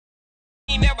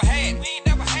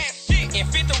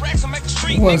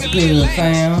What's good,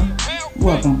 fam?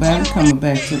 Welcome back. Coming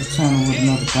back to the channel with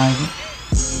another banger.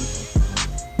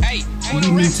 If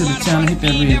you new to the channel, hit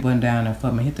that red button down there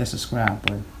for me. Hit that subscribe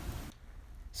button.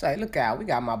 Say, look out. We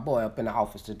got my boy up in the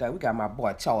office today. We got my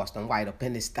boy Charleston White up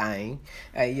in this thing.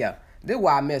 Hey, yeah. This is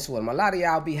why I mess with him. A lot of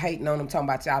y'all be hating on him, talking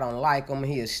about y'all don't like him.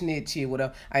 He a snitch here,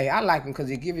 whatever. Hey, I like him because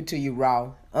he give it to you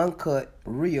raw, uncut,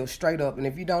 real, straight up. And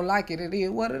if you don't like it, it is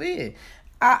what it is.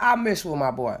 I mess with my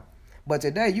boy. But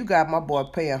today, you got my boy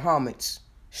paying homage,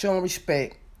 showing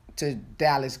respect to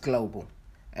Dallas Global.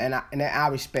 And I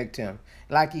respect him.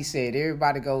 Like he said,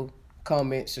 everybody go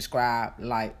comment, subscribe,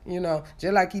 like, you know,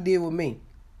 just like he did with me.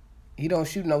 He don't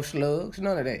shoot no slugs,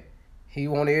 none of that. He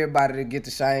want everybody to get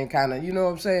the same kind of, you know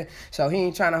what I'm saying? So he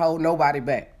ain't trying to hold nobody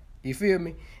back. You feel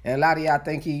me? And a lot of y'all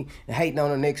think he hating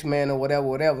on the next man or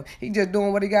whatever. He just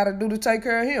doing what he got to do to take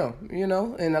care of him, you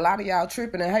know? And a lot of y'all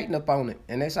tripping and hating up on it.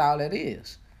 And that's all it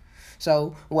is.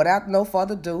 So without no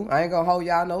further ado, I ain't going to hold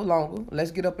y'all no longer. Let's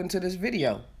get up into this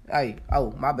video. Hey,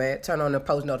 oh, my bad. Turn on the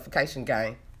post notification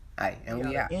game. Hey, and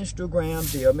we out.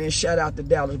 Instagram deal, man. Shout out to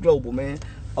Dallas Global, man.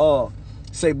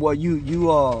 Say, boy,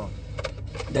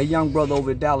 that young brother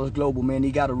over at Dallas Global, man,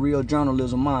 he got a real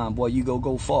journalism mind, boy. You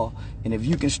go far. And if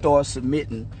you can start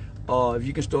submitting, some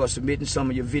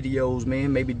of your videos,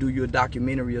 man, maybe do your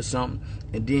documentary or something,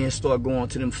 and then start going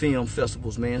to them film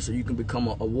festivals, man, so you can become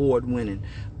an award-winning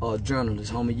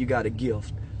journalist, homie. You got a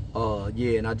gift.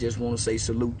 Yeah, and I just want to say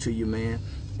salute to you, man.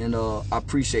 And I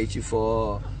appreciate you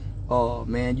for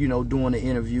man, you know, doing the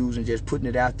interviews and just putting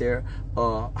it out there,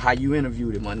 how you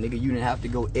interviewed it, my nigga. You didn't have to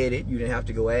go edit, you didn't have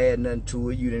to go add nothing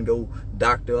to it, you didn't go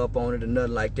doctor up on it or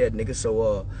nothing like that, nigga.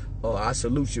 So I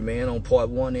salute you, man, on part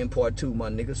 1 and part 2, my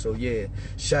nigga. So yeah,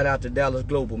 shout out to Dallas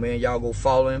Global, man. Y'all go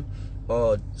follow him,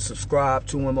 subscribe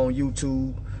to him on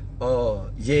YouTube.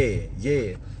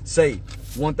 Yeah. Say,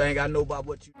 one thing I know about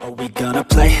what you... Are we gonna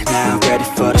play now? Ready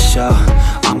for the show?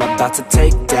 I'm about to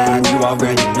take down, you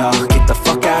already know. Get the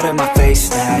fuck out of my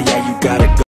face now, yeah, you gotta go.